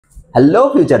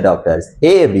Hello future doctors.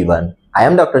 Hey everyone. I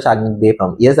am Dr. Shagnik Dey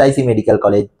from ESIC Medical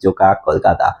College, Joka,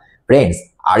 Kolkata. Friends,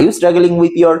 are you struggling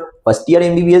with your first year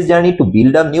MBBS journey to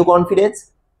build up new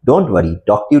confidence? Don't worry,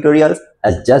 Doctutorials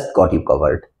has just got you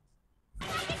covered.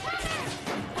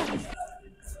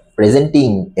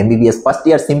 Presenting MBBS first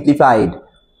year simplified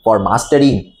for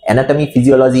mastering anatomy,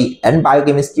 physiology and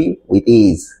biochemistry with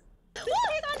ease.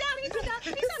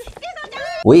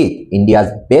 With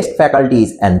India's best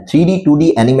faculties and 3D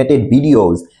 2D animated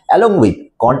videos along with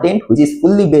content which is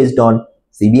fully based on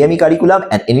CBME curriculum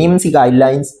and NMC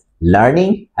guidelines,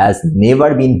 learning has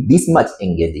never been this much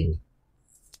engaging.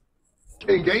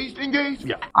 Engaged?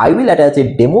 Yeah. I will attach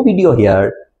a demo video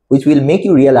here which will make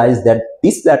you realize that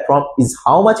this platform is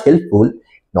how much helpful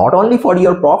not only for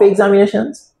your prof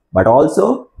examinations but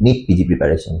also NEET PG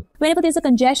preparation. Whenever there is a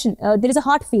congestion, there is a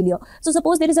heart failure. So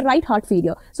suppose there is a right heart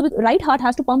failure. So the right heart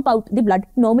has to pump out the blood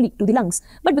normally to the lungs.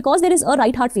 But because there is a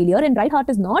right heart failure and right heart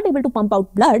is not able to pump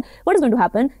out blood, what is going to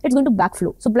happen? It's going to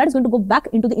backflow. So blood is going to go back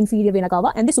into the inferior vena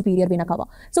cava and the superior vena cava.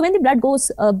 So when the blood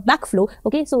goes backflow,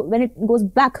 okay, so when it goes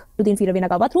back to the inferior vena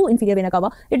cava, through inferior vena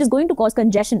cava, it is going to cause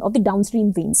congestion of the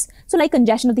downstream veins. So like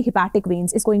congestion of the hepatic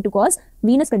veins is going to cause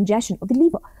venous congestion of the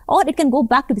liver, or it can go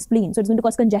back to the spleen. So it's going to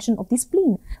cause congestion of the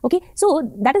spleen. Okay,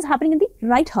 so that is happening in the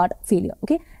right heart failure.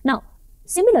 Okay, now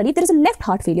similarly, there is a left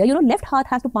heart failure. Left heart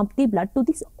has to pump the blood to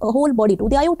this whole body, to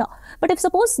the aorta. But if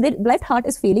suppose the left heart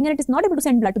is failing and it is not able to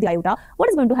send blood to the aorta, what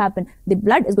is going to happen? The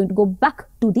blood is going to go back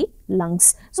to the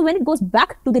lungs. So when it goes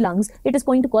back to the lungs, it is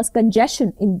going to cause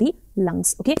congestion in the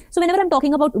lungs. Okay, so whenever I'm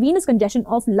talking about venous congestion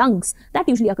of lungs, that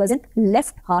usually occurs in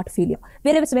left heart failure.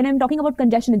 Whereas when I'm talking about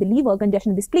congestion in the liver,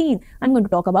 congestion in the spleen, I'm going to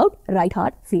talk about right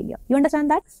heart failure. You understand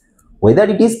that? Whether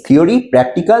it is theory,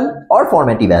 practical or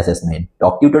formative assessment,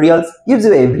 Doctutorials gives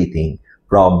you everything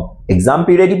from exam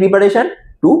ready preparation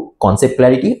to concept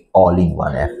clarity all in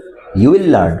one app. You will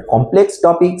learn complex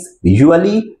topics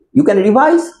visually, you can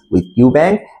revise with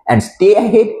QBank and stay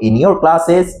ahead in your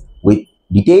classes with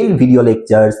detailed video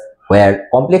lectures where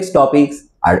complex topics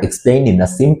are explained in the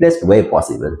simplest way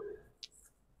possible.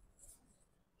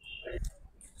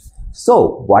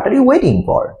 So, what are you waiting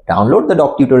for? Download the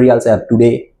Doctutorials app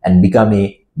today and become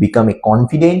a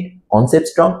confident,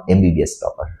 concept-strong MBBS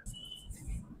topper.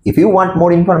 If you want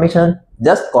more information,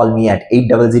 just call me at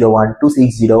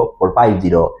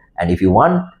 8001-260-450. And if you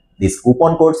want these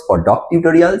coupon codes for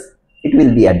Doctutorials, it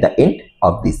will be at the end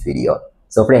of this video.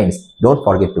 So friends, don't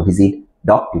forget to visit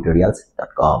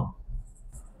doctutorials.com.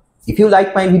 If you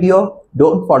like my video,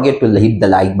 don't forget to hit the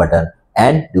like button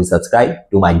and do subscribe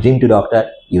to my Dream to Doctor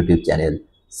YouTube channel.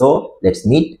 So let's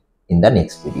meet in the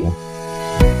next video.